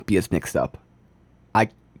recipes mixed up. I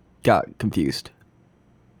got confused.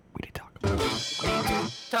 We did talk.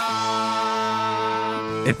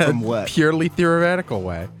 In From a what? purely theoretical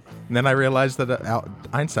way. And then I realized that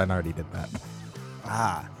Einstein already did that.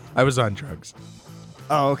 Ah. I was on drugs.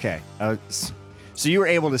 Oh, okay. So you were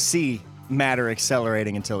able to see matter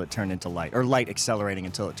accelerating until it turned into light, or light accelerating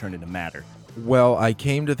until it turned into matter. Well, I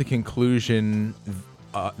came to the conclusion,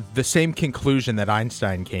 the same conclusion that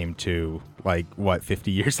Einstein came to,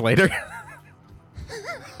 50 years later?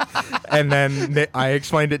 And then I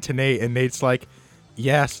explained it to Nate, and Nate's like,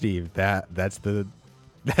 yeah, Steve, that's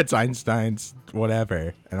Einstein's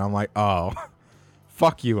whatever. And I'm like, oh,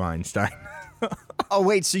 fuck you, Einstein. Oh,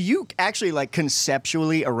 wait, so you actually,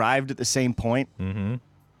 conceptually arrived at the same point? Mm-hmm.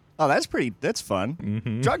 Oh, that's fun.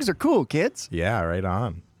 Mm-hmm. Drugs are cool, kids. Yeah, right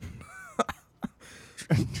on.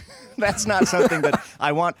 That's not something that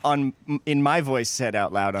I want in my voice said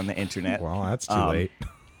out loud on the internet. Well, that's too late.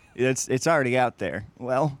 It's already out there.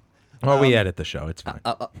 Well, we edit the show. It's fine.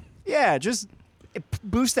 yeah, just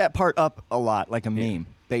boost that part up a lot, like a meme.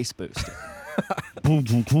 Bass boost.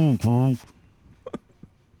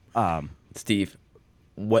 Steve,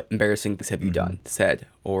 what embarrassing things have you done, said,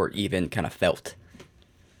 or even kind of felt?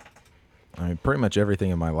 I mean, pretty much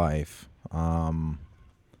everything in my life.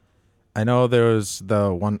 I know there was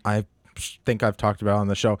the one I think I've talked about on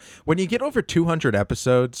the show. When you get over 200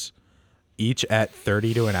 episodes, each at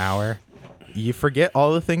 30 to an hour, you forget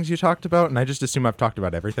all the things you talked about, and I just assume I've talked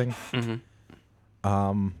about everything.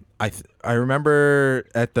 Mm-hmm. I remember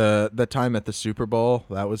at the time at the Super Bowl,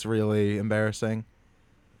 that was really embarrassing.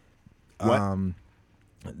 What?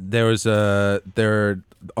 There were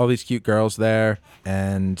all these cute girls there,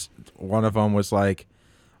 and one of them was like,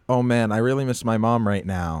 oh man, I really miss my mom right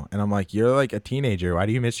now. And I'm like, you're like a teenager. Why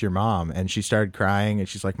do you miss your mom? And she started crying, and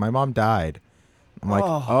she's like, my mom died. I'm like,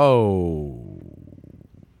 oh.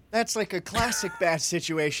 That's like a classic bad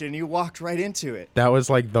situation. You walked right into it. That was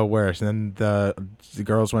like the worst. And then the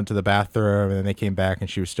girls went to the bathroom, and then they came back, and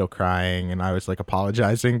she was still crying, and I was like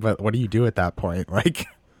apologizing. But what do you do at that point? Like,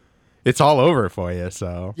 it's all over for you.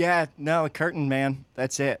 So Yeah, no, a curtain, man.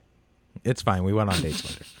 That's it. it's fine. We went on dates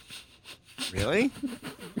later. Really?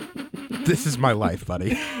 This is my life,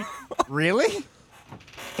 buddy. Really?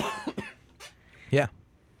 Yeah.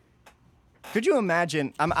 Could you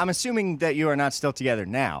imagine? I'm assuming that you are not still together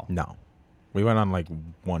now. No. We went on like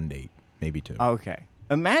one date, maybe two. Okay.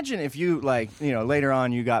 Imagine if you later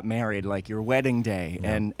on you got married, like your wedding day,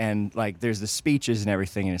 and like there's the speeches and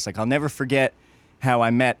everything, and it's like I'll never forget how I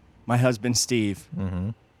met my husband Steve,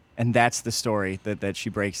 and that's the story that she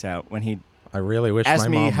breaks out when he. I really wish Ask my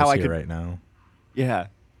me mom how was I here could- right now. Yeah,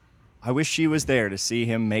 I wish she was there to see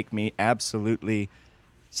him make me absolutely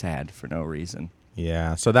sad for no reason.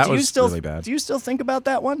 Yeah, so that was really bad. Do you still think about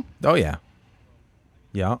that one? Oh, yeah.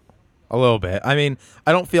 Yeah, a little bit. I mean,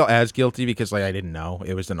 I don't feel as guilty because, I didn't know.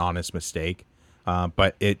 It was an honest mistake.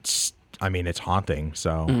 But it's haunting,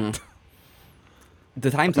 so.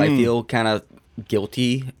 The times I feel kind of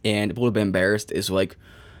guilty and a little bit embarrassed is like,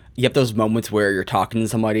 you have those moments where you're talking to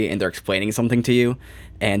somebody and they're explaining something to you,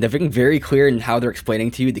 and they're being very clear in how they're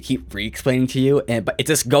explaining to you. They keep re-explaining to you, but it's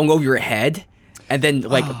just going over your head. And then,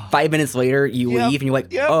 5 minutes later, you leave, and you're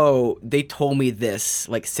like, oh, they told me this,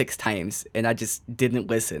 6 times, and I just didn't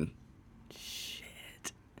listen.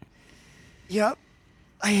 Shit. Yep.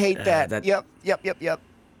 I hate that. Yep.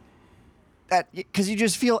 That, because you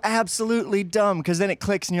just feel absolutely dumb, because then it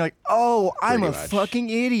clicks, and you're like, oh, I'm Pretty a much. fucking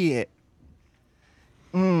idiot.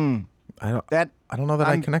 I don't know that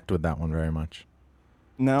I I'm- connect with that one very much.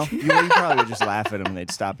 No? You probably would just laugh at them, and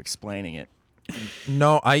they'd stop explaining it.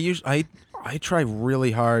 No, I try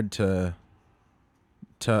really hard to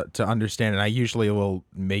understand, and I usually will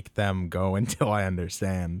make them go until I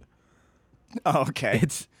understand. Oh, okay.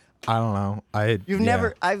 I don't know. You've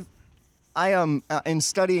never... in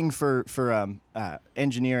studying for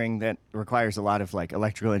engineering that requires a lot of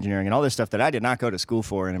electrical engineering and all this stuff that I did not go to school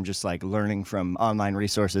for, and I'm just learning from online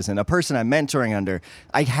resources, and a person I'm mentoring under,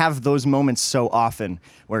 I have those moments so often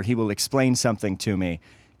where he will explain something to me,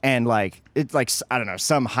 and it's I don't know,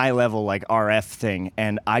 some high level RF thing,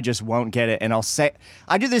 and I just won't get it, and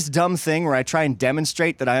I do this dumb thing where I try and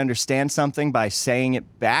demonstrate that I understand something by saying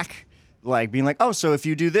it back. Being like, oh, so if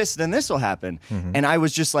you do this, then this will happen. And I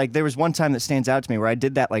was just there was one time that stands out to me where I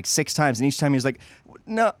did that 6 times, and each time he was like,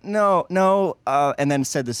 no, and then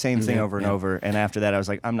said the same thing over and over. And after that, I was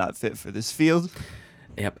like, I'm not fit for this field.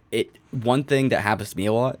 Yep. One thing that happens to me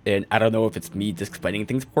a lot, and I don't know if it's me just explaining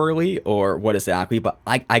things poorly or what exactly, but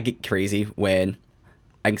I get crazy when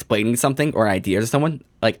I'm explaining something or an idea to someone.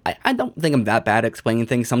 I don't think I'm that bad at explaining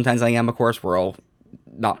things. Sometimes I am, of course, where I'll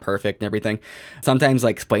not perfect and everything. Sometimes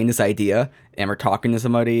like explain this idea and we're talking to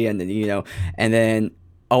somebody and then, and then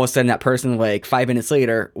all of a sudden that person like 5 minutes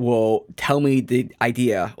later will tell me the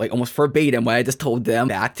idea like almost verbatim what I just told them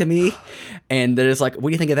back to me. And they're just like, what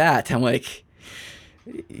do you think of that? I'm like,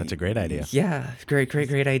 That's a great idea. yeah, great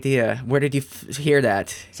idea. Where did you hear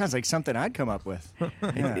that? Sounds like something I'd come up with.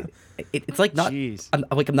 Yeah. It's like not, Jeez.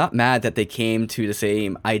 I'm not mad that they came to the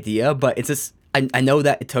same idea, but it's just, I know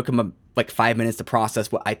that it took them like 5 minutes to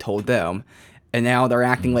process what I told them. And now they're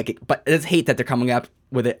acting like it, but I just hate that they're coming up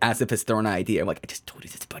with it as if it's their own idea. I'm like, I just told you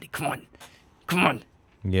this, buddy. Come on.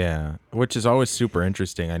 Yeah, which is always super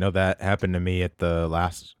interesting. I know that happened to me at the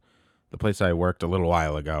place I worked a little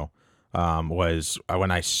while ago. Was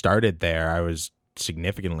when I started there, I was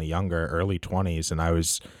significantly younger, early 20s, and I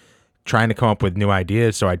was trying to come up with new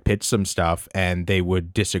ideas. So I'd pitch some stuff and they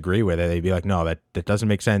would disagree with it. They'd be like, no, that doesn't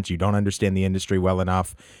make sense. You don't understand the industry well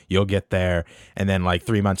enough. You'll get there. And then like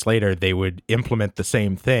 3 months later, they would implement the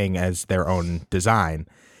same thing as their own design.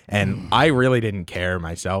 And I really didn't care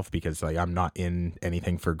myself because like I'm not in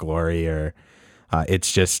anything for glory or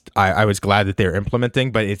it's just I was glad that they're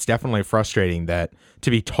implementing, but it's definitely frustrating that to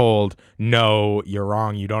be told, no, you're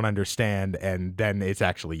wrong, you don't understand, and then it's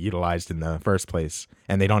actually utilized in the first place,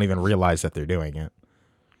 and they don't even realize that they're doing it.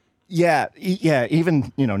 Yeah.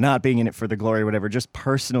 Even, not being in it for the glory or whatever, just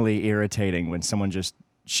personally irritating when someone just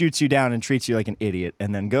shoots you down and treats you like an idiot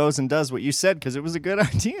and then goes and does what you said because it was a good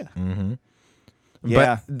idea. Mm-hmm.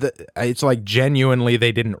 Yeah. But it's like genuinely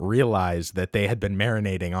they didn't realize that they had been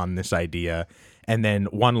marinating on this idea, and then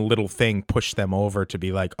one little thing pushed them over to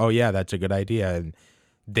be like, oh, yeah, that's a good idea. And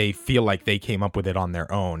they feel like they came up with it on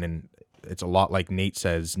their own. And it's a lot like Nate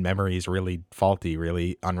says, memory is really faulty,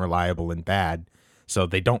 really unreliable and bad. So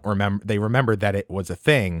they don't remember. They remember that it was a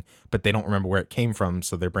thing, but they don't remember where it came from.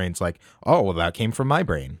 So their brain's like, oh, well, that came from my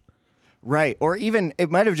brain. Right. Or even it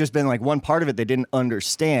might have just been like one part of it they didn't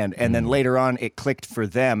understand. And then later on it clicked for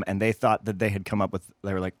them and they thought that they had come up with,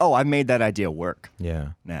 they were like, oh, I made that idea work. Yeah.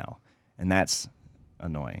 Now. And that's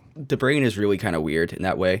annoying. The brain is really kind of weird in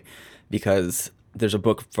that way because there's a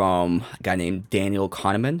book from a guy named Daniel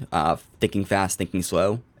Kahneman, Thinking Fast, Thinking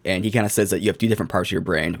Slow. And he kind of says that you have two different parts of your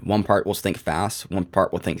brain. One part will think fast, one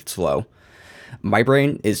part will think slow. My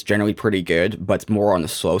brain is generally pretty good, but it's more on the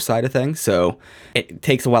slow side of things. So it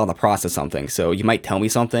takes a while to process something. So you might tell me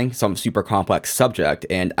some super complex subject,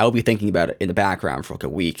 and I'll be thinking about it in the background for like a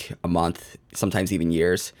week, a month, sometimes even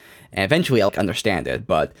years. And eventually I'll understand it.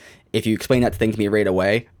 But if you explain that thing to me right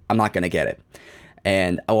away, I'm not going to get it.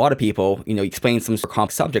 And a lot of people, you explain some sort of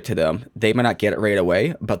complex subject to them, they might not get it right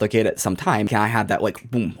away, but they'll get it sometime. Can I have that like,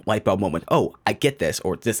 boom, light bulb moment? Oh, I get this,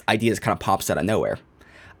 or this idea just kind of pops out of nowhere.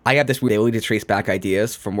 I have this ability to trace back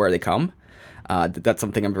ideas from where they come. That's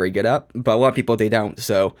something I'm very good at, but a lot of people, they don't.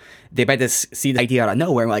 So they might just see the idea out of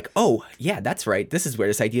nowhere and like, oh, yeah, that's right. This is where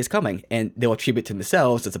this idea is coming. And they'll attribute it to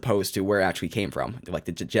themselves as opposed to where it actually came from, like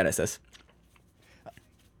the genesis.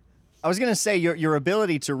 I was going to say your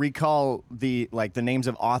ability to recall the names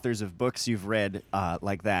of authors of books you've read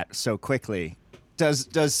like that so quickly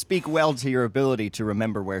does speak well to your ability to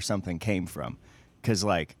remember where something came from. Because,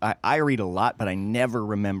 I read a lot, but I never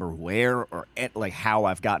remember where or, how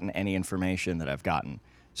I've gotten any information that I've gotten.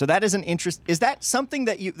 So that is an interest. Is that something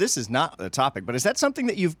that this is not the topic, but is that something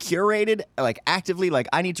that you've curated, actively?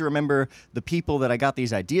 I need to remember the people that I got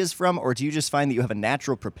these ideas from? Or do you just find that you have a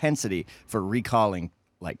natural propensity for recalling,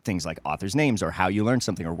 things like authors' names or how you learned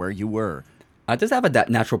something or where you were? I just have that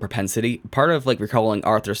natural propensity. Part of, recalling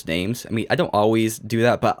authors' names, I mean, I don't always do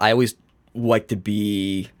that, but I always like to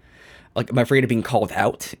be... I'm afraid of being called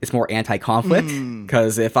out. It's more anti-conflict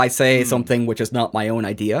because if I say something which is not my own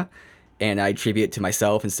idea and I attribute it to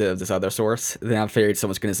myself instead of this other source, then I'm afraid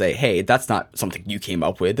someone's going to say, hey, that's not something you came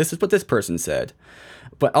up with. This is what this person said.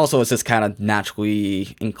 But also it's just kind of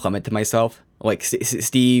naturally inclement to myself. Like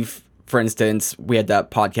Steve, for instance, we had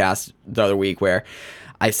that podcast the other week where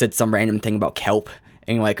I said some random thing about kelp.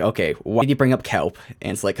 And you're like, okay, why did you bring up kelp?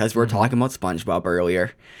 And it's like, because we were talking about SpongeBob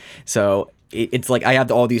earlier. So... it's like I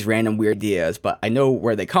have all these random weird ideas, but I know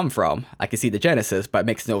where they come from. I can see the genesis, but it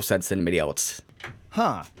makes no sense to anybody else.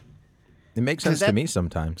 Huh. It makes sense to me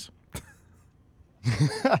sometimes.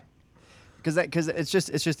 Because it's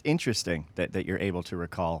just interesting that you're able to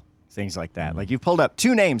recall things like that. You've pulled up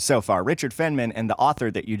two names so far, Richard Feynman and the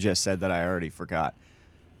author that you just said that I already forgot.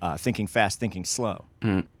 Thinking Fast, Thinking Slow.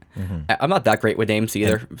 Mm-hmm. I'm not that great with names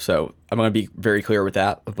either, so I'm going to be very clear with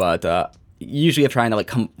that. But usually I'm trying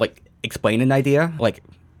to explain an idea,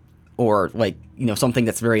 or something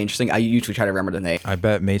that's very interesting. I usually try to remember the name. I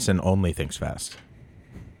bet Mason only thinks fast.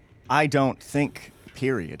 I don't think,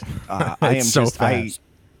 period. I am so just fast.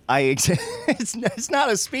 It's not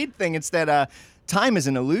a speed thing. It's that time is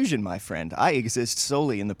an illusion, my friend. I exist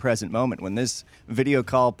solely in the present moment. When this video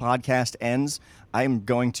call podcast ends, I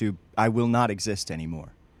will not exist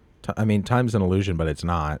anymore. I mean, time's an illusion, but it's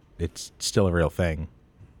not. It's still a real thing.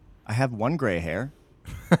 I have one gray hair.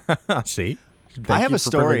 See? I have a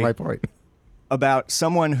story my point. about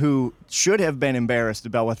someone who should have been embarrassed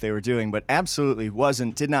about what they were doing, but absolutely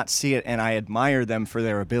wasn't, did not see it, and I admire them for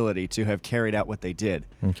their ability to have carried out what they did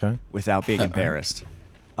without being embarrassed.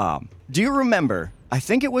 Do you remember, I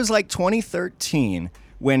think it was like 2013,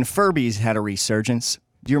 when Furbies had a resurgence?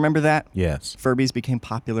 Do you remember that? Yes. Furbies became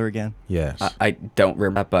popular again? Yes. I don't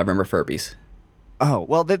remember, but I remember Furbies. Oh,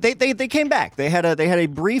 well, they came back. They had a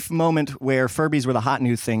brief moment where Furbies were the hot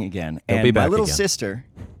new thing again. They'll be and my back little again. sister,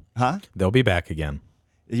 huh? They'll be back again.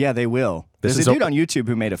 Yeah, they will. This There's is a dude on YouTube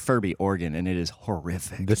who made a Furby organ, and it is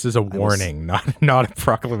horrific. This is a warning, not a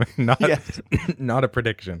proclamation, not a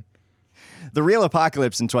prediction. The real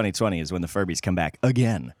apocalypse in 2020 is when the Furbies come back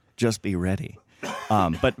again. Just be ready.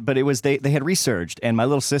 But it was they had resurged, and my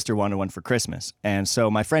little sister wanted one for Christmas, and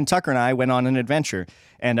so my friend Tucker and I went on an adventure,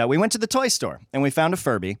 and we went to the toy store and we found a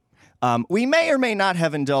Furby. We may or may not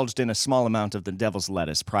have indulged in a small amount of the devil's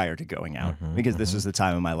lettuce prior to going out, because this was the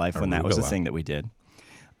time of my life when that was the thing that we did.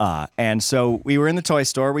 And so we were in the toy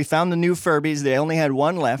store. We found the new Furbies. They only had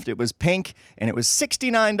one left. It was pink, and it was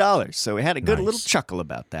 $69. So we had a good little chuckle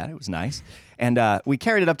about that. It was nice. And we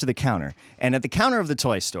carried it up to the counter. And at the counter of the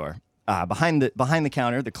toy store, behind the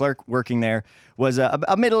counter, the clerk working there was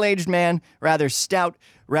a middle-aged man, rather stout,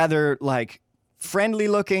 rather like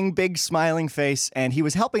friendly-looking, big smiling face. And he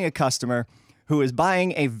was helping a customer who was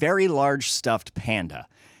buying a very large stuffed panda.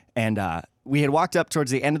 And we had walked up towards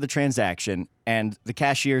the end of the transaction, and the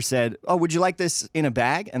cashier said, "Oh, would you like this in a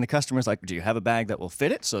bag?" And the customer's like, "Do you have a bag that will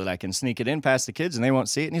fit it so that I can sneak it in past the kids and they won't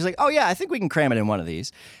see it?" And he's like, "Oh, yeah, I think we can cram it in one of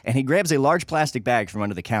these." And he grabs a large plastic bag from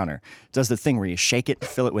under the counter, does the thing where you shake it,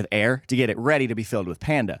 fill it with air to get it ready to be filled with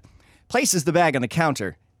panda, places the bag on the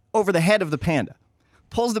counter over the head of the panda,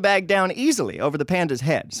 pulls the bag down easily over the panda's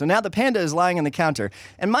head. So now the panda is lying on the counter.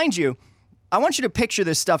 And mind you, I want you to picture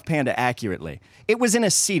this stuffed panda accurately. It was in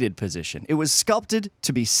a seated position. It was sculpted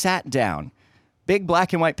to be sat down. Big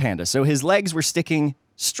black and white panda. So his legs were sticking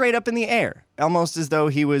straight up in the air, almost as though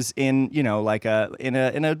he was in, like in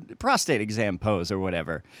a prostate exam pose or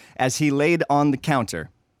whatever. As he laid on the counter,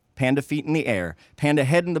 panda feet in the air, panda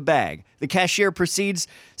head in the bag. The cashier proceeds,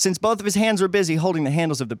 since both of his hands were busy holding the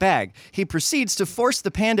handles of the bag, he proceeds to force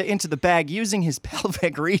the panda into the bag using his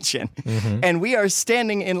pelvic region. And we are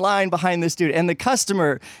standing in line behind this dude, and the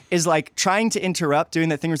customer is like trying to interrupt, doing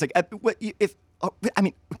that thing where it's like,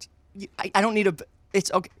 I don't need a,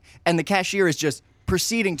 it's okay. And the cashier is just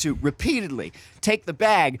proceeding to repeatedly take the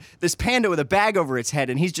bag, this panda with a bag over its head,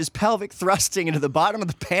 and he's just pelvic thrusting into the bottom of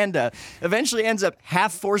the panda, eventually ends up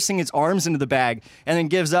half forcing its arms into the bag, and then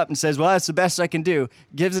gives up and says, "Well, that's the best I can do,"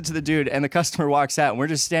 gives it to the dude, and the customer walks out, and we're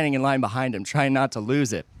just standing in line behind him, trying not to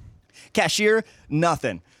lose it. Cashier,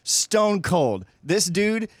 nothing. Stone cold. This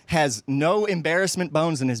dude has no embarrassment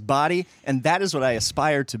bones in his body, and that is what I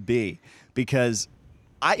aspire to be, because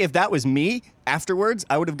if that was me, afterwards,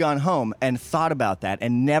 I would have gone home and thought about that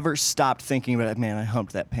and never stopped thinking about it. Man, I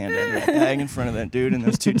humped that panda in that bag in front of that dude and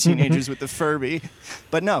those two teenagers with the Furby.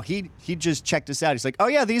 But no, he just checked us out. He's like, "Oh,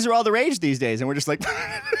 yeah, these are all the rage these days." And we're just like,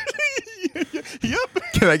 "Yep."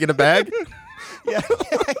 Can I get a bag? Yeah,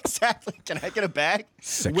 exactly. Can I get a bag?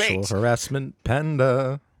 Sexual harassment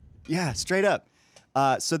panda. Yeah, straight up.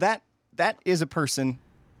 So that is a person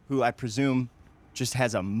who I presume just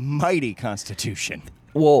has a mighty constitution.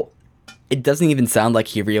 Well, it doesn't even sound like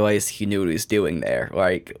he realized he knew what he was doing there.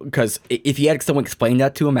 Like, because if he had someone explain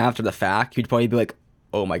that to him after the fact, he'd probably be like,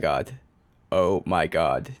 "Oh my god. Oh my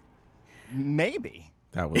god." Maybe.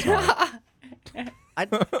 That was hard.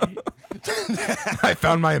 I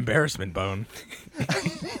found my embarrassment bone.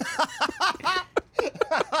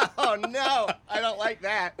 Oh, no. I don't like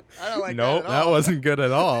that. I don't like Nope, that at all. that wasn't good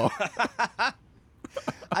at all.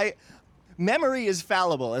 Memory is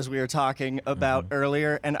fallible, as we were talking about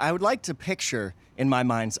earlier, and I would like to picture in my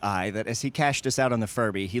mind's eye that as he cashed us out on the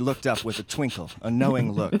Furby, he looked up with a twinkle, a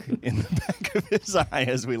knowing look in the back of his eye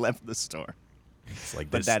as we left the store. It's like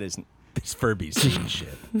But that isn't this Furby's seen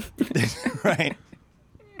shit. right.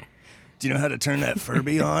 Do you know how to turn that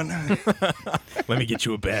Furby on? Let me get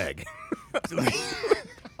you a bag.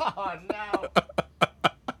 Oh, no.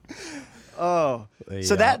 Oh.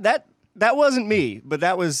 So Yeah. that wasn't me, but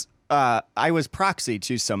that was I was proxy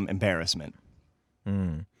to some embarrassment.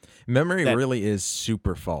 Memory That- really is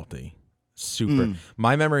super faulty. Super.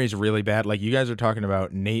 My memory is really bad. Like you guys are talking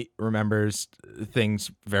about, Nate remembers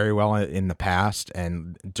things very well in the past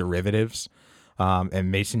and derivatives.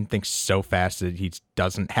 And Mason thinks so fast that he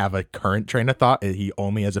doesn't have a current train of thought. He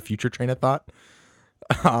only has a future train of thought.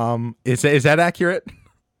 Is that accurate?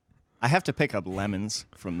 I have to pick up lemons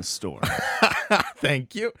from the store.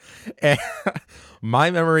 Thank you. And my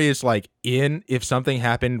memory is like if something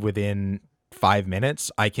happened within 5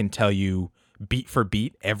 minutes, I can tell you beat for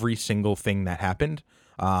beat every single thing that happened.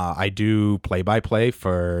 I do play-by-play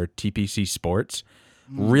for TPC Sports.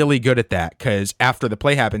 Really good at that because after the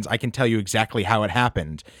play happens, I can tell you exactly how it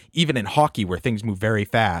happened. Even in hockey where things move very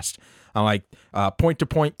fast. I'm like,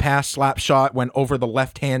 point-to-point pass, slap shot, went over the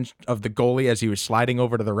left hand of the goalie as he was sliding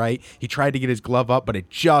over to the right. He tried to get his glove up, but it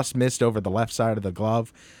just missed over the left side of the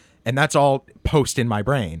glove. And that's all post in my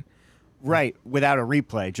brain. Right, without a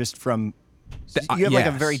replay, just from... You have like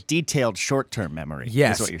a very detailed short-term memory.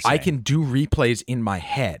 Yes, is what you're saying. I can do replays in my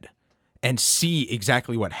head and see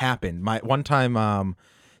exactly what happened. One time,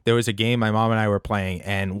 there was a game my mom and I were playing,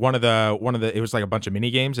 and one of the it was like a bunch of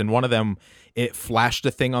mini games, and one of them it flashed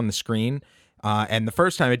a thing on the screen. And the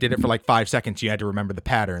first time it did it for like 5 seconds, you had to remember the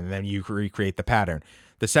pattern, and then you recreate the pattern.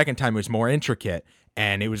 The second time it was more intricate,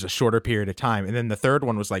 and it was a shorter period of time. And then the third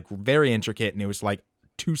one was like very intricate, and it was like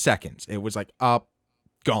 2 seconds. It was like up,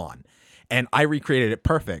 gone. And I recreated it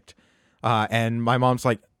perfect. And my mom's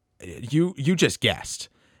like, you just guessed.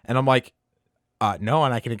 And I'm like, no,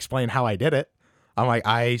 and I can explain how I did it. I'm like,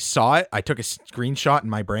 I saw it. I took a screenshot in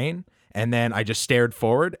my brain, and then I just stared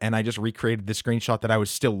forward, and I just recreated the screenshot that I was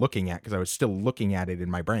still looking at because I was still looking at it in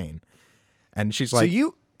my brain. And she's like,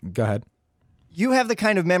 go ahead. You have the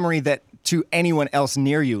kind of memory that to anyone else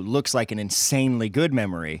near you looks like an insanely good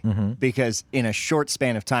memory because in a short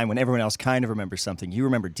span of time when everyone else kind of remembers something, you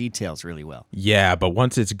remember details really well. Yeah, but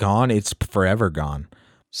once it's gone, it's forever gone.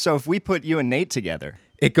 So if we put you and Nate together...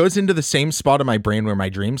 It goes into the same spot in my brain where my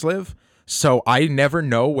dreams live, so I never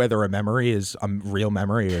know whether a memory is a real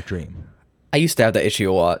memory or a dream. I used to have that issue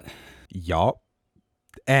a lot. Yup.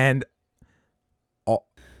 And...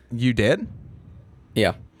 you did?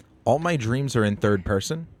 Yeah. All my dreams are in third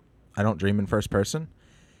person. I don't dream in first person.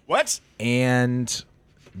 What? And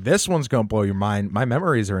this one's going to blow your mind. My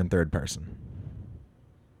memories are in third person.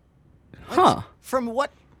 Huh. From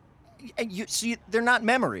what? They're not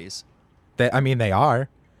memories. They are.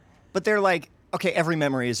 But they're like, okay, every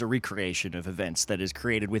memory is a recreation of events that is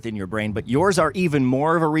created within your brain, but yours are even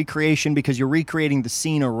more of a recreation because you're recreating the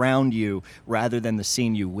scene around you rather than the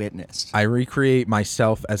scene you witnessed. I recreate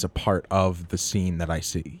myself as a part of the scene that I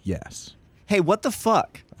see, yes. Hey, what the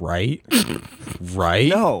fuck? Right? Right?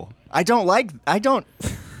 No, I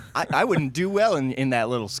wouldn't do well in that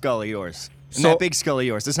little skull of yours. In that big skull of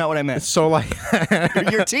yours. That's not what I meant. So, like...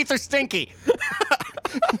 Your teeth are stinky.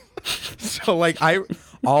 So, like, I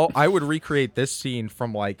would recreate this scene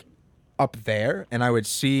from, like, up there, and I would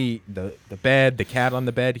see the bed, the cat on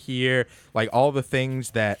the bed here, like, all the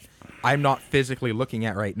things that I'm not physically looking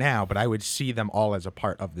at right now, but I would see them all as a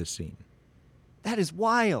part of this scene. That is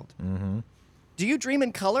wild. Mm-hmm. Do you dream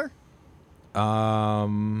in color? That's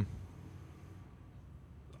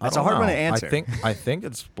a hard one to answer. I think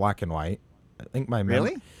it's black and white. I think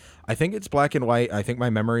Really? I think it's black and white. I think my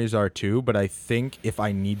memories are too, but I think if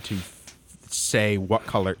I need to say what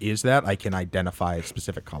color is that, I can identify a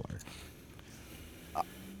specific color.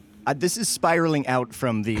 This is spiraling out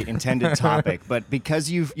from the intended topic, but because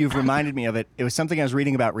you've reminded me of it, it was something I was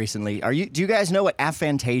reading about recently. Do you guys know what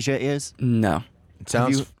aphantasia is? No. It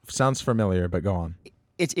sounds familiar, but go on.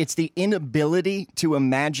 It's the inability to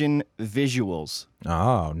imagine visuals.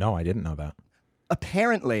 Oh, no, I didn't know that.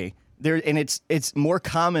 Apparently, it's more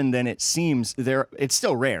common than it seems. It's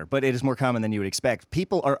still rare, but it is more common than you would expect.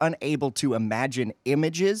 People are unable to imagine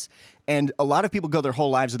images, and a lot of people go their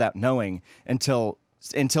whole lives without knowing until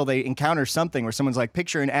they encounter something where someone's like,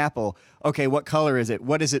 picture an apple. Okay, what color is it?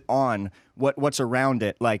 What is it on? What's around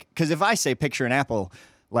it? Like, because if I say picture an apple,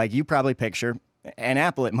 like you probably picture an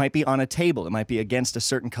apple, it might be on a table. It might be against a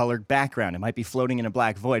certain colored background. It might be floating in a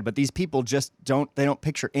black void. But these people just don't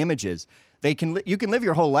picture images. You can live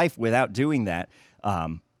your whole life without doing that.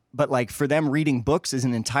 But like for them, reading books is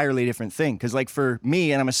an entirely different thing. Because like for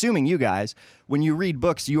me, and I'm assuming you guys, when you read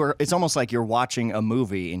books, it's almost like you're watching a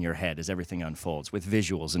movie in your head as everything unfolds with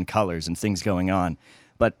visuals and colors and things going on.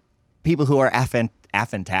 But people who are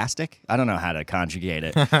aphantastic, I don't know how to conjugate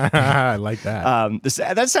it. I like that.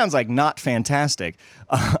 That sounds like not fantastic.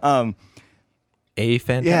 Fantastic.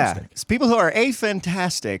 Yeah, it's people who are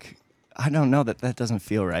aphantastic. I don't know that doesn't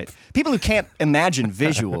feel right. People who can't imagine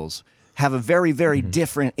visuals have a very, very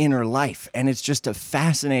different inner life. And it's just a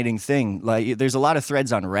fascinating thing. Like, there's a lot of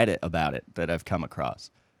threads on Reddit about it that I've come across.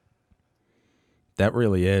 That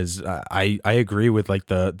really is. I agree with like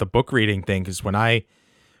the book reading thing, because when I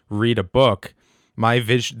read a book,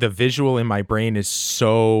 the visual in my brain is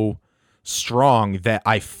so strong that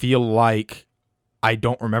I feel like I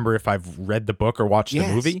don't remember if I've read the book or watched the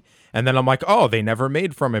movie. And then I'm like, oh, they never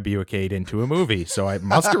made From a Buicade into a movie, so I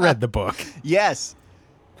must have read the book. Yes.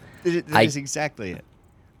 That is exactly it.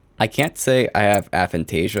 I can't say I have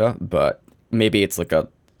aphantasia, but maybe it's like a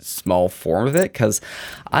small form of it, because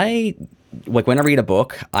like when I read a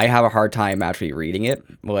book, I have a hard time actually reading it.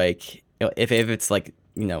 Like if it's like,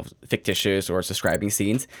 fictitious or describing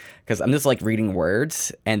scenes, because I'm just like reading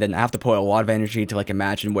words, and then I have to put a lot of energy to like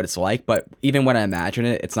imagine what it's like. But even when I imagine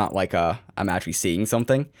it, it's not like I'm actually seeing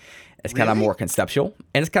something. It's kind of more conceptual,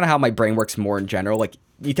 and it's kind of how my brain works more in general. Like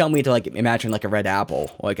you tell me to like imagine like a red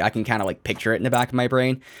apple, like I can kind of like picture it in the back of my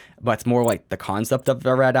brain, but it's more like the concept of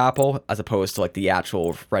the red apple as opposed to like the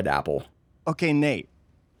actual red apple. Okay, Nate.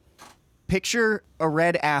 Picture a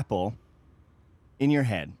red apple in your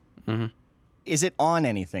head. Mm-hmm. Is it on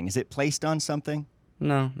anything? Is it placed on something?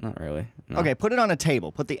 No, not really. No. Okay, put it on a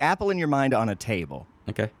table. Put the apple in your mind on a table.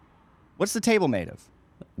 Okay. What's the table made of?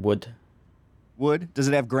 Wood. Wood? Does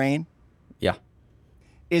it have grain? Yeah.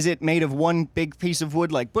 Is it made of one big piece of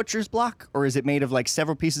wood like butcher's block? Or is it made of like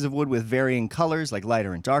several pieces of wood with varying colors like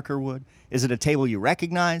lighter and darker wood? Is it a table you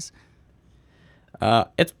recognize?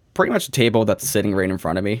 It's pretty much a table that's sitting right in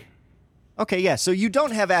front of me. Okay, yeah, so you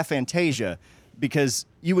don't have aphantasia because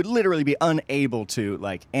you would literally be unable to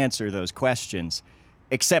like answer those questions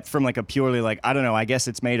except from like a purely like, I don't know, I guess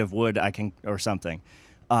it's made of wood, or something.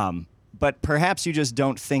 But perhaps you just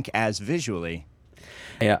don't think as visually.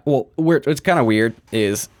 Yeah, well, what's kind of weird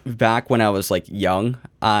is back when I was like young,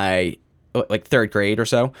 like third grade or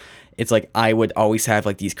so, it's like I would always have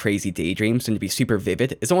like these crazy daydreams and to be super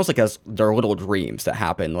vivid. It's almost like they're little dreams that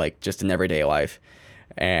happen like just in everyday life.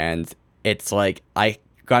 And it's like I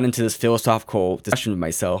got into this philosophical discussion with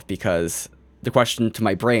myself because the question to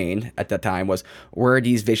my brain at that time was, where are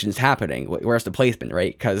these visions happening? Where's the placement,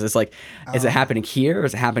 right? Because it's like, is it happening here?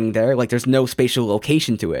 Is it happening there? Like there's no spatial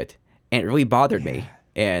location to it. And it really bothered me.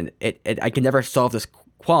 And I could never solve this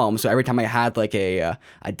qualm. So every time I had like a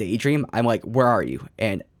daydream, I'm like, where are you?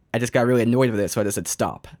 And I just got really annoyed with it. So I just said,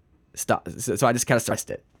 stop. So I just kind of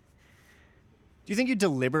stressed it. Do you think you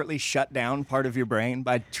deliberately shut down part of your brain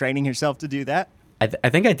by training yourself to do that? I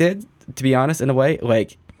think I did, to be honest, in a way.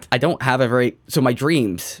 Like, I don't have so my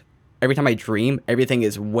dreams, every time I dream, everything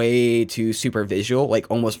is way too super visual, like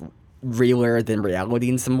almost realer than reality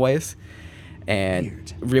in some ways. And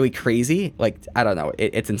Weird. Really crazy. Like, I don't know,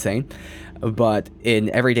 it's insane. But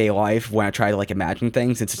in everyday life, when I try to like imagine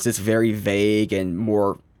things, it's just very vague and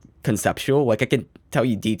more conceptual. Like I can tell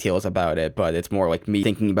you details about it, but it's more like me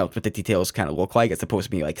thinking about what the details kind of look like as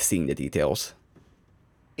opposed to me like seeing the details.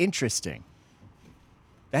 Interesting.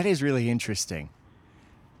 That is really interesting.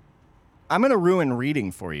 I'm going to ruin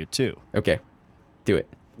reading for you, too. Okay, do it.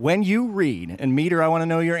 When you read, and Meter, I want to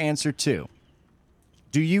know your answer, too.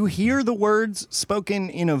 Do you hear the words spoken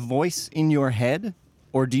in a voice in your head?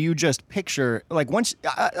 Or do you just picture, like once,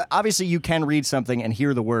 obviously you can read something and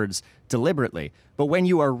hear the words deliberately, but when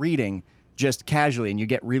you are reading just casually and you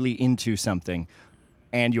get really into something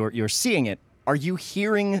and you're seeing it, are you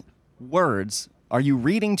hearing words? Are you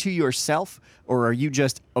reading to yourself, or are you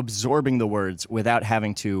just absorbing the words without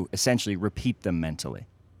having to essentially repeat them mentally?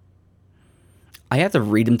 I have to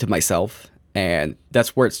read them to myself, and that's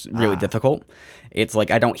where it's really difficult. It's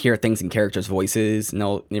like I don't hear things in characters' voices and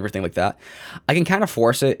everything like that. I can kind of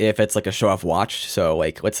force it if it's like a show I've watched. So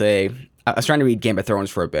like, let's say I was trying to read Game of Thrones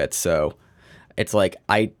for a bit, so it's like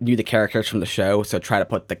I knew the characters from the show, so try to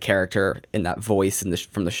put the character in that voice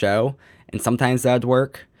from the show, and sometimes that'd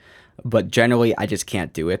work. But generally, I just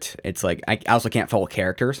can't do it. It's like I also can't follow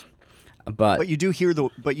characters. But you do hear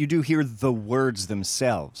the words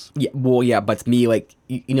themselves. Yeah, well, yeah, but it's me, like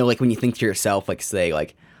like when you think to yourself, like say,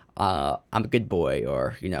 like I'm a good boy,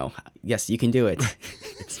 or yes, you can do it.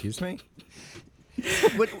 Excuse me?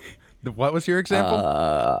 What was your example?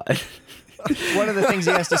 One of the things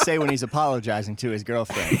he has to say when he's apologizing to his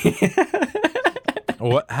girlfriend.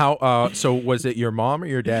 What? How? So was it your mom or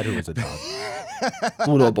your dad who was a dog? A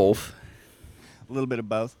little of both. A little bit of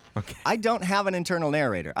both. Okay. I don't have an internal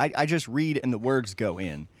narrator. I just read and the words go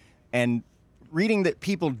in. And reading that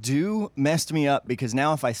people do messed me up because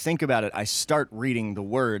now if I think about it, I start reading the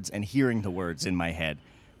words and hearing the words in my head.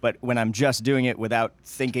 But when I'm just doing it without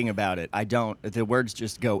thinking about it, I don't. The words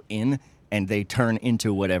just go in and they turn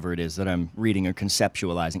into whatever it is that I'm reading or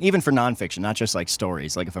conceptualizing, even for nonfiction, not just like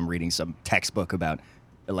stories. Like if I'm reading some textbook about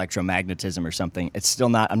electromagnetism or something, it's still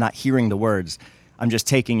not, I'm not hearing the words. I'm just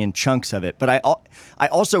taking in chunks of it. But I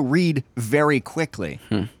also read very quickly.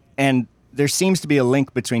 And there seems to be a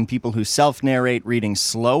link between people who self-narrate reading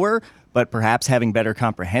slower, but perhaps having better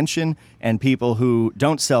comprehension, and people who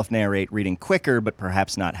don't self-narrate reading quicker, but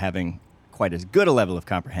perhaps not having quite as good a level of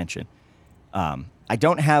comprehension. I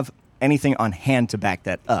don't have anything on hand to back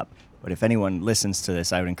that up, but if anyone listens to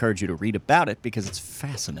this, I would encourage you to read about it because it's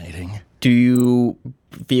fascinating. Do you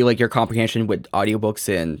feel like your comprehension with audiobooks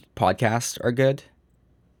and podcasts are good?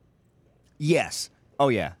 Yes. Oh,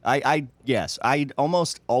 yeah. Yes. I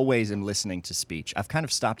almost always am listening to speech. I've kind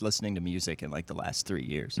of stopped listening to music in like the last 3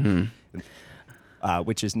 years,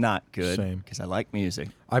 which is not good because I like music.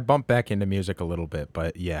 I bump back into music a little bit,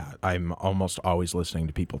 but yeah, I'm almost always listening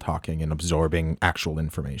to people talking and absorbing actual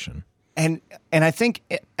information. And I think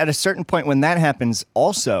at a certain point when that happens,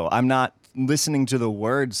 also, I'm not listening to the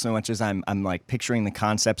words so much as I'm like picturing the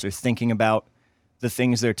concepts or thinking about the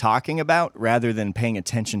things they're talking about rather than paying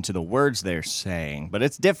attention to the words they're saying. But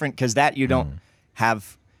it's different because that you don't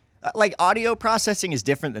have... Like audio processing is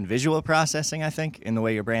different than visual processing, I think, in the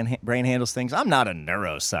way your brain handles things. I'm not a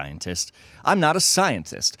neuroscientist. I'm not a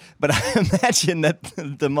scientist. But I imagine that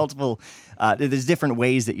the multiple... there's different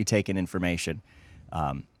ways that you take in information.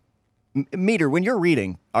 Meter, when you're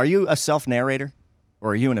reading, are you a self-narrator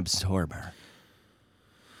or are you an absorber?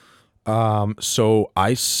 So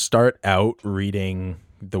I start out reading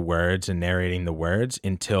the words and narrating the words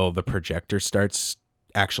until the projector starts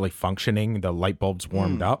actually functioning, the light bulb's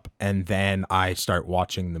warmed up, and then I start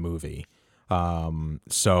watching the movie.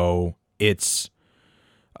 So it's,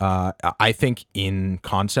 I think in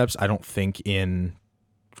concepts, I don't think in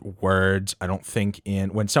words. I don't think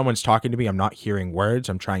in, when someone's talking to me, I'm not hearing words.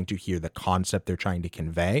 I'm trying to hear the concept they're trying to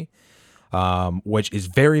convey. Which is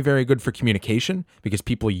very, very good for communication because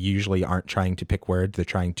people usually aren't trying to pick words. They're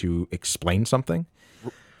trying to explain something.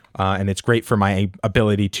 And it's great for my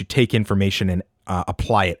ability to take information and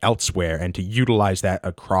apply it elsewhere and to utilize that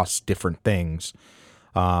across different things.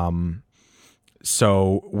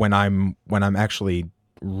 So when I'm actually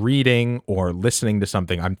reading or listening to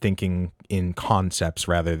something, I'm thinking in concepts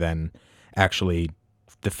rather than actually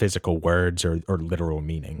the physical words or literal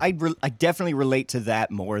meaning. I definitely relate to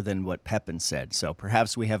that more than what Pepin said. So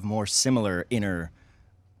perhaps we have more similar inner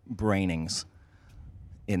brainings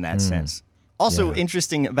in that sense. Also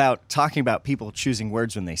interesting about talking about people choosing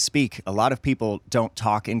words when they speak. A lot of people don't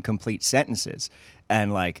talk in complete sentences.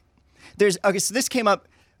 And like, so this came up,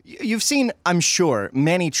 you've seen, I'm sure,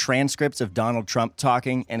 many transcripts of Donald Trump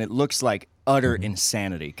talking, and it looks like utter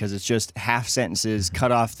insanity because it's just half sentences,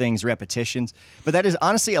 cut off things, repetitions. But that is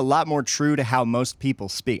honestly a lot more true to how most people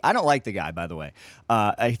speak. I don't like the guy, by the way.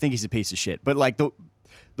 I think he's a piece of shit. But like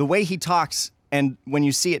the way he talks, and when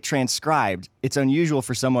you see it transcribed, it's unusual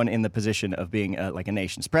for someone in the position of being like a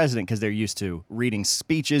nation's president because they're used to reading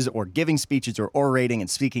speeches or giving speeches or orating and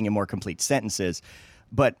speaking in more complete sentences.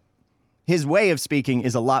 But his way of speaking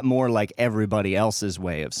is a lot more like everybody else's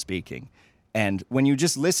way of speaking. And when you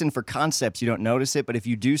just listen for concepts, you don't notice it. But if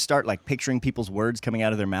you do start like picturing people's words coming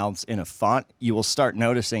out of their mouths in a font, you will start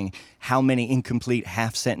noticing how many incomplete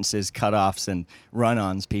half sentences, cutoffs, and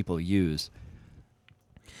run-ons people use.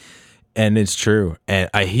 And it's true. And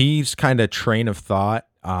he's kind of train of thought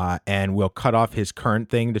and will cut off his current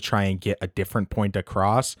thing to try and get a different point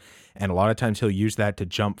across. And a lot of times he'll use that to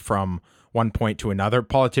jump from one point to another.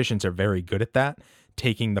 Politicians are very good at that,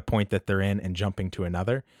 taking the point that they're in and jumping to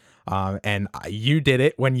another. And you did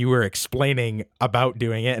it when you were explaining about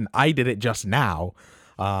doing it, and I did it just now.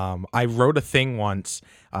 I wrote a thing once.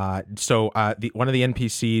 One of the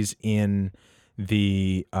NPCs in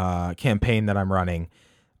the campaign that I'm running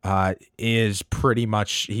is pretty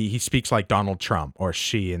much, he speaks like Donald Trump, or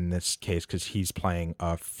she in this case, because he's playing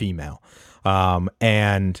a female,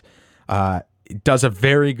 and does a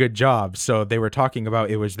very good job. So they were talking about,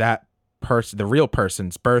 it was that person, the real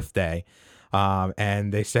person's birthday.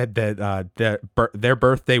 And they said that their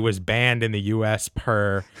birthday was banned in the U.S.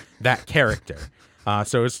 per that character.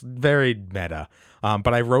 So it's very meta.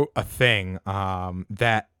 But I wrote a thing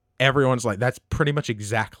that everyone's like, that's pretty much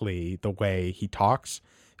exactly the way he talks,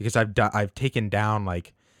 because I've taken down,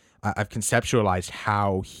 like, I've conceptualized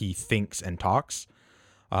how he thinks and talks.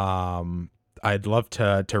 I'd love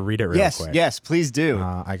to read it real quick. Yes, please do.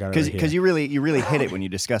 I got it because you really hit it when you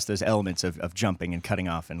discuss those elements of jumping and cutting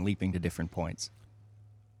off and leaping to different points.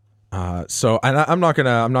 So I'm not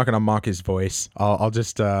gonna mock his voice. I'll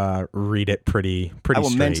just read it pretty. I will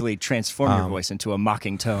straight. mentally transform your voice into a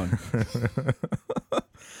mocking tone.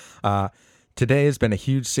 Today has been a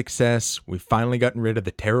huge success. We've finally gotten rid of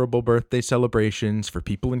the terrible birthday celebrations for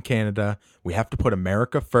people in Canada. We have to put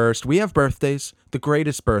America first. We have birthdays, the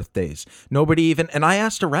greatest birthdays. Nobody even, and I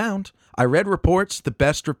asked around. I read reports, the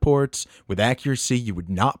best reports, with accuracy you would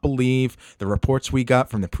not believe. The reports we got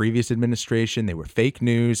from the previous administration, they were fake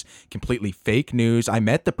news, completely fake news. I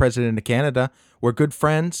met the president of Canada. We're good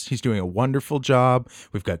friends. He's doing a wonderful job.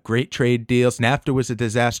 We've got great trade deals. NAFTA was a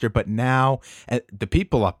disaster, but now the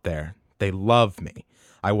people up there, they love me.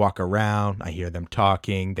 I walk around, I hear them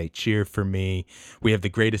talking, they cheer for me. We have the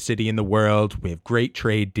greatest city in the world. We have great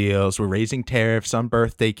trade deals. We're raising tariffs on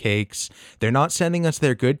birthday cakes. They're not sending us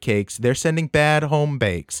their good cakes. They're sending bad home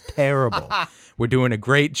bakes. Terrible. We're doing a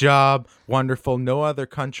great job. Wonderful. No other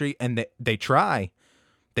country. And they try.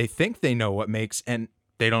 They think they know what makes, and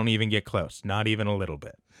they don't even get close. Not even a little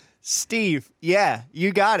bit. Steve, yeah,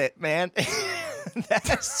 you got it, man.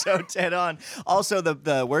 That's so dead on. Also, the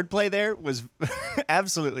wordplay there was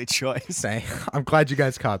absolutely choice. I'm glad you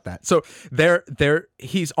guys caught that. So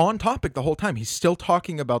he's on topic the whole time. He's still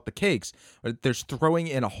talking about the cakes. There's throwing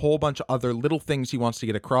in a whole bunch of other little things he wants to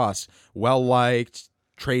get across. Well-liked,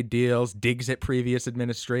 trade deals, digs at previous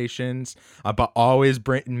administrations, but always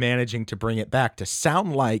managing to bring it back to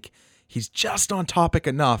sound like he's just on topic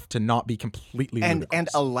enough to not be completely ludicrous. And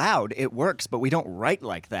aloud, it works, but we don't write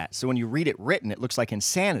like that. So when you read it written, it looks like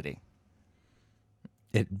insanity.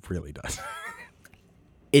 It really does.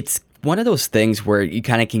 It's one of those things where you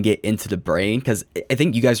kind of can get into the brain, because I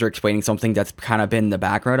think you guys are explaining something that's kind of been in the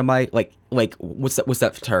background of my like what's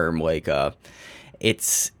that term, like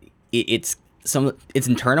it's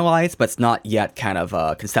internalized, but it's not yet kind of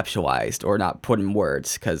conceptualized or not put in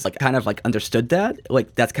words, because like kind of like understood that,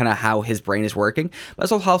 like that's kind of how his brain is working. But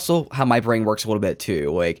that's also how my brain works a little bit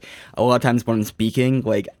too. Like a lot of times when I'm speaking,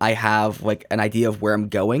 like I have like an idea of where I'm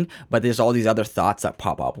going, but there's all these other thoughts that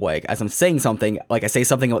pop up. Like as I'm saying something, like I say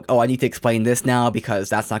something like, oh, I need to explain this now because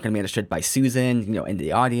that's not going to be understood by Susan, in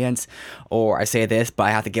the audience, or I say this, but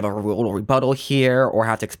I have to give a little rebuttal here, or I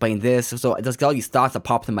have to explain this. So there's all these thoughts that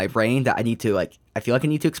pop in my brain that I need to I feel like I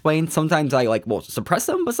need to explain. Sometimes I suppress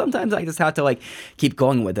them, but sometimes I just have to keep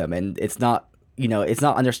going with them, and it's not it's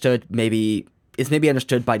not understood. Maybe it's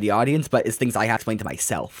understood by the audience, but it's things I have to explain to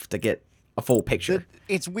myself to get a full picture.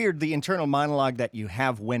 It's weird, the internal monologue that you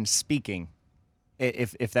have when speaking,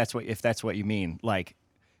 if that's what you mean. Like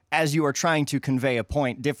as you are trying to convey a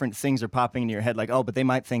point, different things are popping into your head, like, oh, but they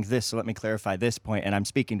might think this, so let me clarify this point, and I'm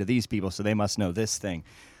speaking to these people, so they must know this thing.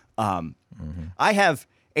 I have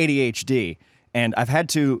ADHD, and I've had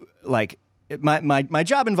to my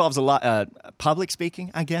job involves a lot public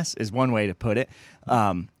speaking, I guess is one way to put it.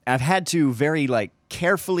 I've had to very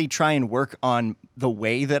carefully try and work on the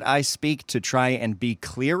way that I speak to try and be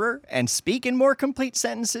clearer and speak in more complete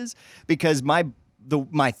sentences, because my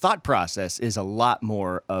thought process is a lot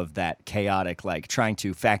more of that chaotic, trying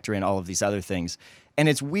to factor in all of these other things. And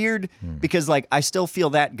it's weird because I still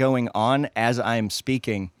feel that going on as I'm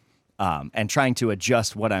speaking, and trying to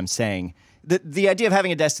adjust what I'm saying. The idea of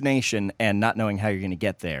having a destination and not knowing how you're going to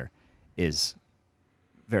get there is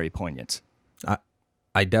very poignant.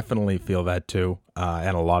 I definitely feel that too.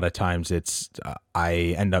 And a lot of times it's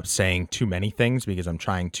I end up saying too many things because I'm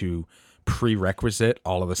trying to prerequisite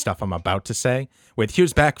all of the stuff I'm about to say with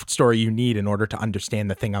here's backstory you need in order to understand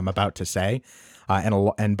the thing I'm about to say.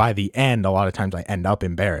 And by the end, a lot of times I end up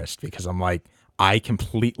embarrassed because I'm like,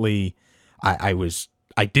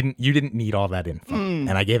 you didn't need all that info,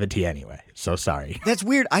 and I gave it to you anyway. So sorry. That's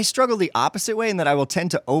weird. I struggle the opposite way in that I will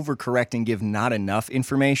tend to overcorrect and give not enough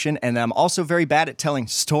information, and I'm also very bad at telling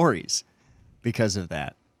stories because of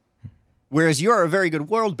that. Whereas you're a very good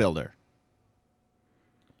world builder.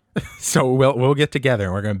 So we'll get together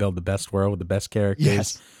and we're going to build the best world with the best characters.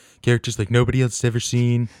 Yes. Characters like nobody else has ever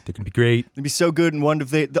seen. They're going to be great. They'd be so good and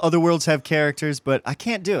wonderful. The other worlds have characters, but I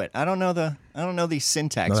can't do it. I don't know the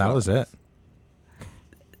syntax. No, that was it.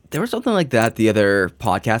 There was something like that the other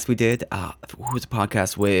podcast we did. Who was the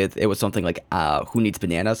podcast with? It was something like Who Needs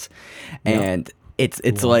Bananas? And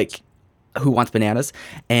it's like Who Wants Bananas?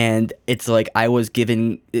 And it's like I was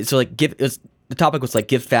giving the topic was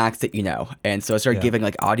give facts that you know. And so I started giving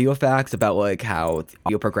audio facts about how the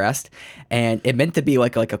audio progressed. And it meant to be a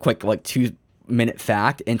quick 2-minute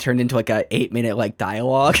fact and turned into a 8-minute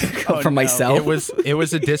dialogue from myself. It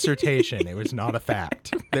was a dissertation. It was not a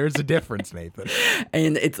fact. There's a difference, Nathan.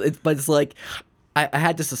 And it's I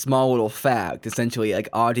had just a small little fact. Essentially, like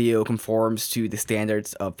audio conforms to the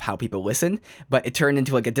standards of how people listen, but it turned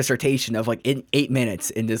into like a dissertation of like in 8 minutes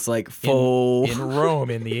in this like full. In Rome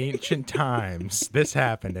in the ancient times, this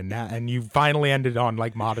happened, and you finally ended on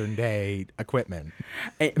like modern day equipment.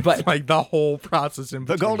 But Like the whole process in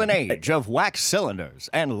The between. Golden Age of Wax Cylinders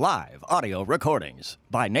and Live Audio Recordings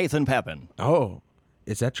by Nathan Pepin. Oh,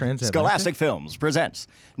 is that transatlantic? Scholastic Films presents.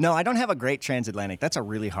 No, I don't have a great transatlantic. That's a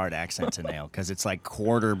really hard accent to nail because it's like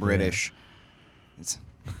quarter British.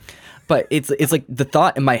 But it's like the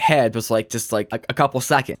thought in my head was like just like a couple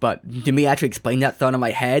seconds. But to me, actually explain that thought in my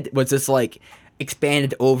head was just like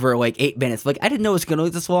expanded over like 8 minutes. Like I didn't know it was gonna go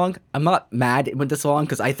this long. I'm not mad it went this long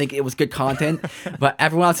because I think it was good content. But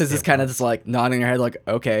everyone else is just kind of just like nodding their head, like,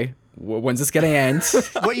 okay, when's this gonna end?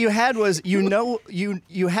 What you had was,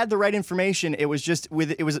 you had the right information. It was just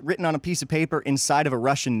it was written on a piece of paper inside of a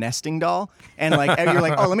Russian nesting doll, and like you're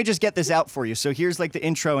like, oh, let me just get this out for you. So here's like the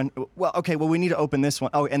intro, and we need to open this one.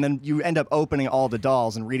 Oh, and then you end up opening all the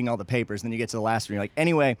dolls and reading all the papers, and then you get to the last one. You're like,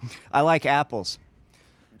 anyway, I like apples.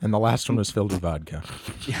 And the last one was filled with vodka.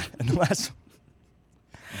 Yeah, and the last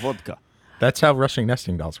vodka. That's how Russian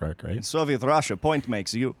nesting dolls work, right? Soviet Russia, point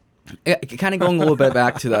makes you. Yeah, kind of going a little bit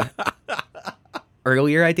back to the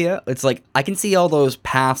earlier idea. It's like I can see all those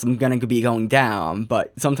paths I'm gonna be going down,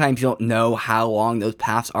 but sometimes you don't know how long those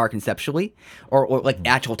paths are conceptually, or like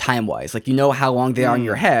actual time wise. Like you know how long they are in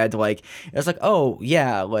your head. Like it's like, oh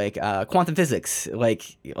yeah, like quantum physics.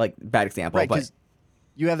 Like bad example, Right, but 'cause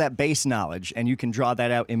you have that base knowledge, and you can draw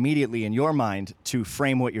that out immediately in your mind to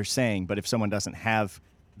frame what you're saying. But if someone doesn't have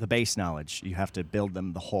the base knowledge, you have to build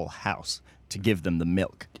them the whole house to give them the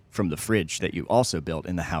milk from the fridge that you also built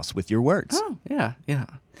in the house with your words. oh yeah.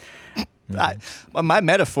 My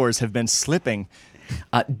metaphors have been slipping.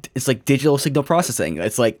 It's like digital signal processing.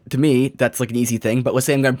 It's like, to me, that's like an easy thing. But let's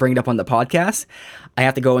say I'm going to bring it up on the podcast. I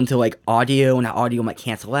have to go into like audio, and how audio might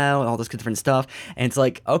cancel out and all this different stuff. And it's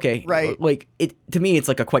like, okay, Right. Like to me, it's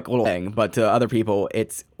like a quick little thing. But to other people,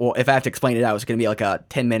 it's, well, if I have to explain it out, it's going to be like a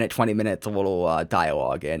 10-minute, 20-minute little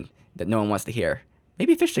dialogue, and that no one wants to hear.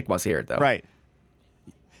 Maybe Fishstick wants to hear it though. Right.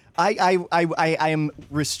 I am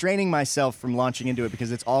restraining myself from launching into it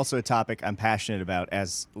because it's also a topic I'm passionate about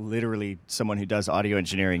as literally someone who does audio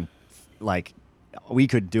engineering. Like, we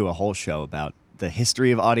could do a whole show about the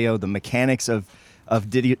history of audio, the mechanics of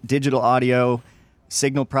digital audio,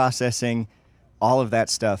 signal processing, all of that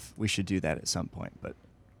stuff. We should do that at some point.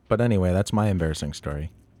 But anyway, that's my embarrassing story.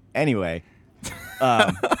 anyway,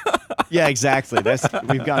 yeah, exactly.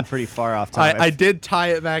 We've gone pretty far off topic. I did tie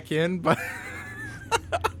it back in, but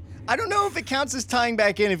I don't know if it counts as tying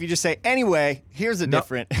back in if you just say, anyway, here's a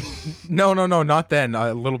different. no, not then.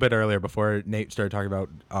 A little bit earlier, before Nate started talking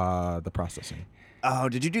about the processing. Oh,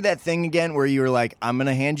 did you do that thing again where you were like, I'm going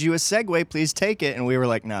to hand you a segue, please take it? And we were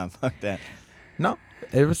like, nah, fuck that. No,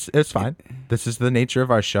 it was fine. This is the nature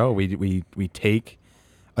of our show. We take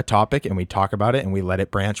a topic and we talk about it and we let it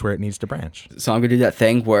branch where it needs to branch. So I'm going to do that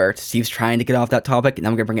thing where Steve's trying to get off that topic, and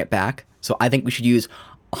I'm going to bring it back. So I think we should use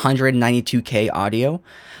 192K audio,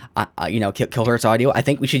 kilohertz audio. I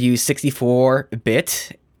think we should use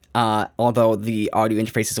 64-bit, although the audio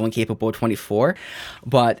interface is only capable of 24.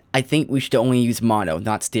 But I think we should only use mono,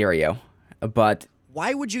 not stereo. But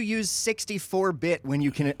Why would you use 64-bit when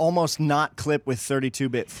you can almost not clip with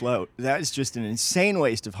 32-bit float? That is just an insane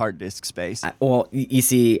waste of hard disk space. well, you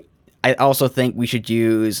see, I also think we should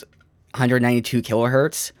use 192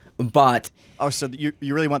 kilohertz, but Oh, so you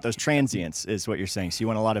really want those transients, is what you're saying. So you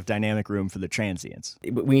want a lot of dynamic room for the transients.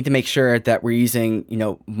 we need to make sure that we're using,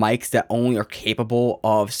 mics that only are capable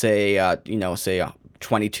of, say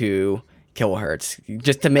 22 kilohertz,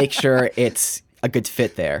 just to make sure it's a good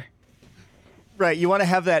fit there. Right, you want to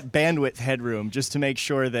have that bandwidth headroom just to make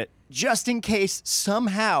sure that just in case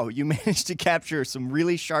somehow you manage to capture some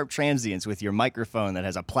really sharp transients with your microphone that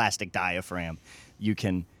has a plastic diaphragm, you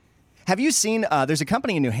can... Have you seen, there's a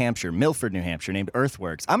company in New Hampshire, Milford, New Hampshire, named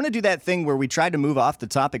Earthworks. I'm going to do that thing where we tried to move off the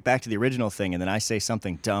topic back to the original thing, and then I say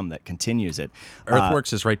something dumb that continues it.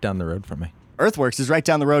 Earthworks is right down the road from me. Earthworks is right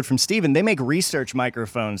down the road from Steven. They make research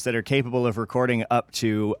microphones that are capable of recording up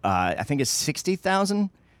to, I think it's 60,000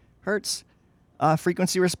 hertz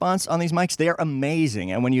frequency response on these mics. They are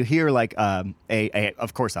amazing. And when you hear like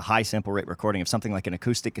of course, a high sample rate recording of something like an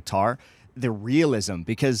acoustic guitar, the realism,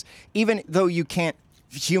 because even though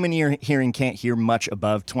human hearing can't hear much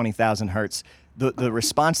above 20,000 hertz, the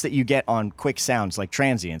response that you get on quick sounds like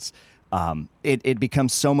transients, it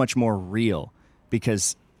becomes so much more real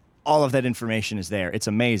because all of that information is there. It's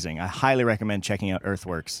amazing. I highly recommend checking out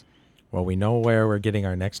Earthworks. Well, we know where we're getting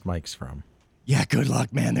our next mics from. Yeah, good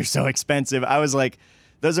luck, man. They're so expensive. I was like,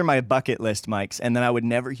 Those are my bucket list mics, and then I would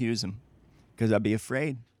never use them because I'd be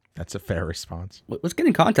afraid. That's a fair response. Let's get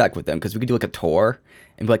in contact with them because we could do like a tour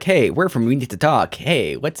and be like, hey, we're from We Need to Talk.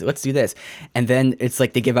 Hey, let's do this. And then it's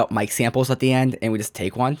like they give out mic samples at the end and we just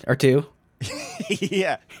take one or two.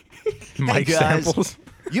 Yeah. Mic guys. samples.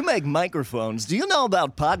 You make microphones. Do you know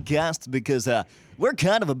about podcasts? Because we're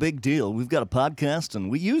kind of a big deal. We've got a podcast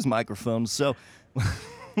and we use microphones. So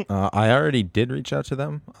I already did reach out to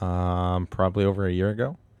them probably over a year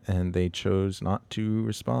ago, and they chose not to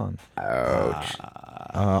respond. Ouch.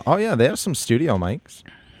 Oh, yeah, they have some studio mics.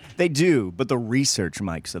 they do, but the research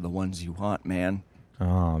mics are the ones you want, man.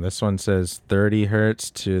 Oh, this one says 30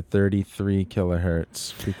 hertz to 33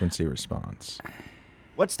 kilohertz frequency response.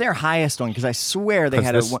 What's their highest one? Because I swear they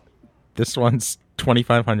had This one's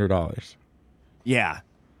 $2,500. Yeah,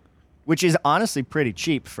 which is honestly pretty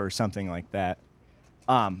cheap for something like that.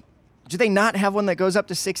 Do they not have one that goes up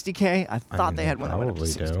to 60K? I thought they had one that went up to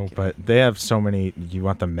 60K. Probably do, but they have so many. You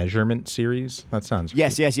want the measurement series? That sounds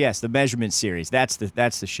Yes, cool. yes. The measurement series. That's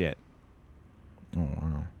the shit. Oh,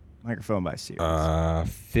 wow. Microphone by series.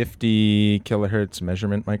 50 kilohertz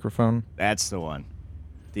measurement microphone. That's the one.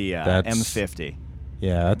 The That's- M50.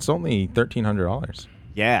 Yeah, that's only $1,300.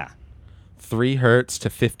 Yeah. 3 hertz to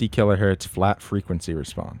 50 kilohertz flat frequency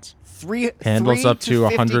response. Handles 3 up to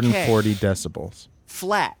 50K 140 decibels.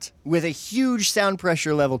 flat with a huge sound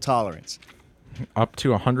pressure level tolerance. Up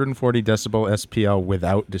to 140 decibel SPL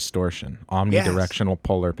without distortion. Omnidirectional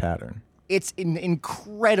polar pattern. It's an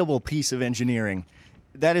incredible piece of engineering.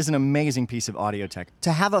 That is an amazing piece of audio tech.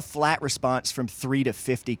 To have a flat response from 3 to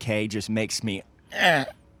 50K just makes me.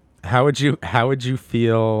 How would you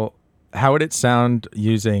feel? How would it sound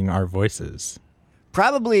using our voices?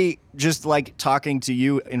 Probably just like talking to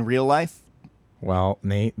you in real life. Well,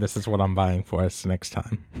 Nate, this is what I'm buying for us next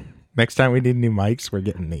time. Next time we need new mics, we're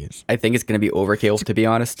getting these. I think it's going to be overkill, to be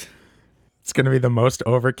honest. It's going to be the most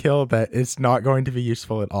overkill that is not going to be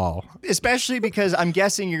useful at all. Especially because I'm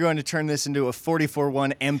guessing you're going to turn this into a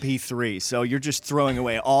 44.1 MP3, so you're just throwing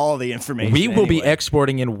away all the information. We will be anyway.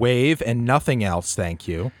 exporting in WAV and nothing else, thank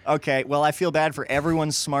you. Okay, well, I feel bad for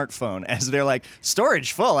everyone's smartphone as they're like,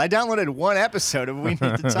 storage full. I downloaded one episode of We Need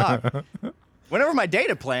to Talk. Went over my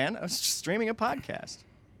data plan. I was just streaming a podcast.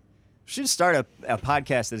 Should start a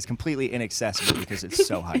podcast that is completely inaccessible because it's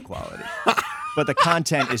so high quality. But the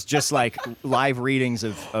content is just like live readings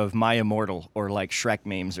of My Immortal or like Shrek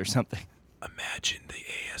memes or something. Imagine the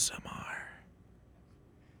ASMR.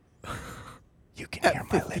 You can hear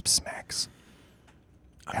my lips smacks.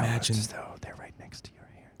 Imagine, Though they're right next to your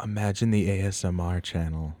ear. imagine the ASMR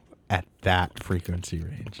channel at that frequency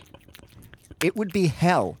range. It would be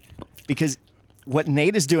hell because what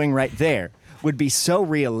Nate is doing right there would be so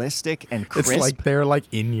realistic and crisp. It's like they're like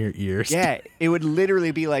in your ears. Yeah, it would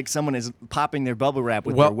literally be like someone is popping their bubble wrap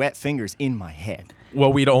with their wet fingers in my head.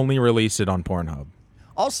 Well, we'd only release it on Pornhub.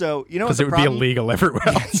 Also, you know what Because the it would problem? be illegal everywhere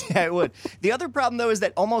else. Yeah, it would. The other problem, though, is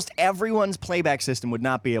that almost everyone's playback system would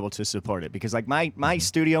not be able to support it because, like, my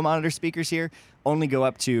studio monitor speakers here only go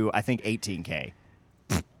up to, I think, 18K.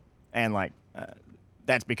 And, like,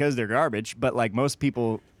 that's because they're garbage. But, like, most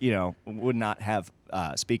people, you know, would not have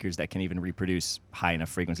speakers that can even reproduce high enough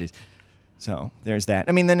frequencies. So there's that.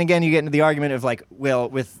 I mean, then again, you get into the argument of, like, well,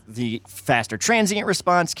 with the faster transient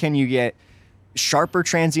response, can you get sharper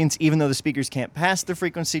transients even though the speakers can't pass the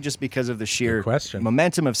frequency just because of the sheer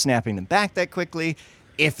momentum of snapping them back that quickly,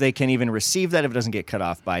 if they can even receive that, if it doesn't get cut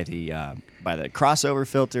off by the crossover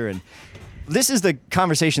filter. And this is the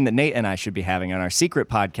conversation that Nate and I should be having on our secret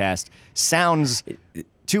podcast, Sounds.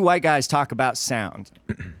 Two white guys talk about sound.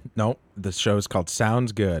 No, the show is called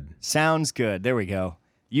Sounds Good. Sounds good. There we go.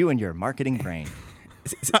 You and your marketing brain.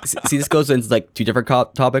 See, this goes into like two different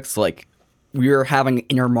topics. Like, we were having an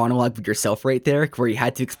inner monologue with yourself right there, where you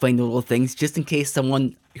had to explain the little things just in case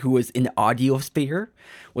someone who was in the audio sphere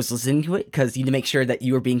was listening to it, because you need to make sure that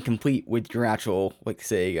you were being complete with your actual, like,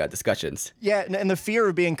 say, discussions. Yeah, and the fear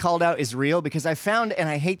of being called out is real because I found, and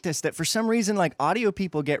I hate this, that for some reason, like, audio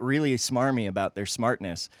people get really smarmy about their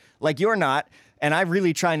smartness. Like, you're not, and I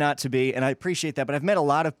really try not to be, and I appreciate that, but I've met a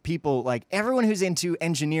lot of people, like, everyone who's into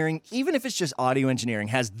engineering, even if it's just audio engineering,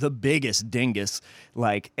 has the biggest dingus,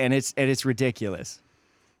 like, and it's ridiculous.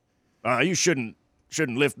 You shouldn't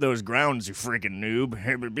lift those grounds, you freaking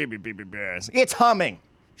noob. It's humming.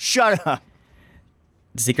 Shut up.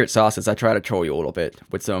 The secret sauce is I try to troll you a little bit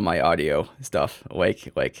with some of my audio stuff,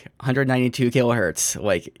 like 192 kilohertz.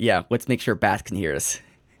 Like, yeah, let's make sure Bats can hear us.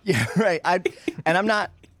 Yeah, right. I'm not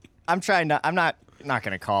going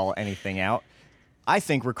to call anything out. I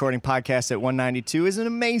think recording podcasts at 192 is an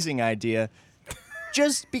amazing idea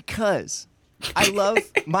just because I love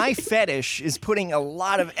my fetish is putting a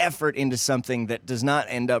lot of effort into something that does not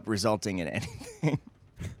end up resulting in anything.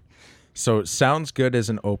 So Sounds Good is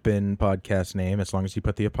an open podcast name as long as you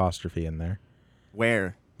put the apostrophe in there.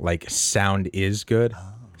 Where? Like sound is good.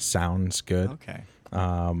 Sounds good. Okay.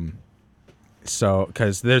 So,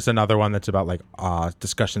 because there's another one that's about like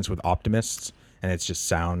discussions with optimists, and it's just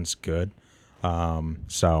sounds good.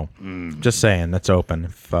 Just saying, that's open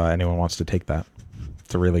if anyone wants to take that.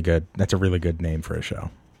 That's a really good name for a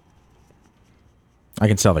show. I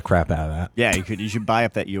can sell the crap out of that. Yeah, you should buy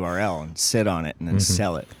up that URL and sit on it and then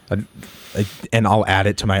sell it. And I'll add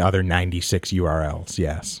it to my other 96 URLs.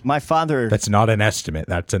 Yes. My father. That's not an estimate.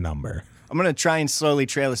 That's a number. I'm going to try and slowly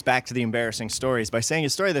trail us back to the embarrassing stories by saying a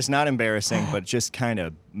story that's not embarrassing, but just kind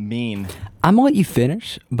of mean. I'm going to let you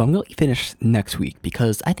finish, but I'm going to let you finish next week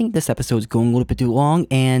because I think this episode's going a little bit too long,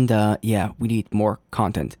 and we need more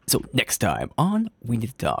content. So next time on We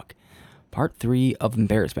Need to Talk, part 3 of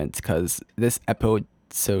embarrassments, because this episode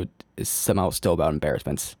is somehow still about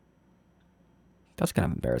embarrassments. That's kind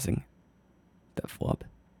of embarrassing. That flub.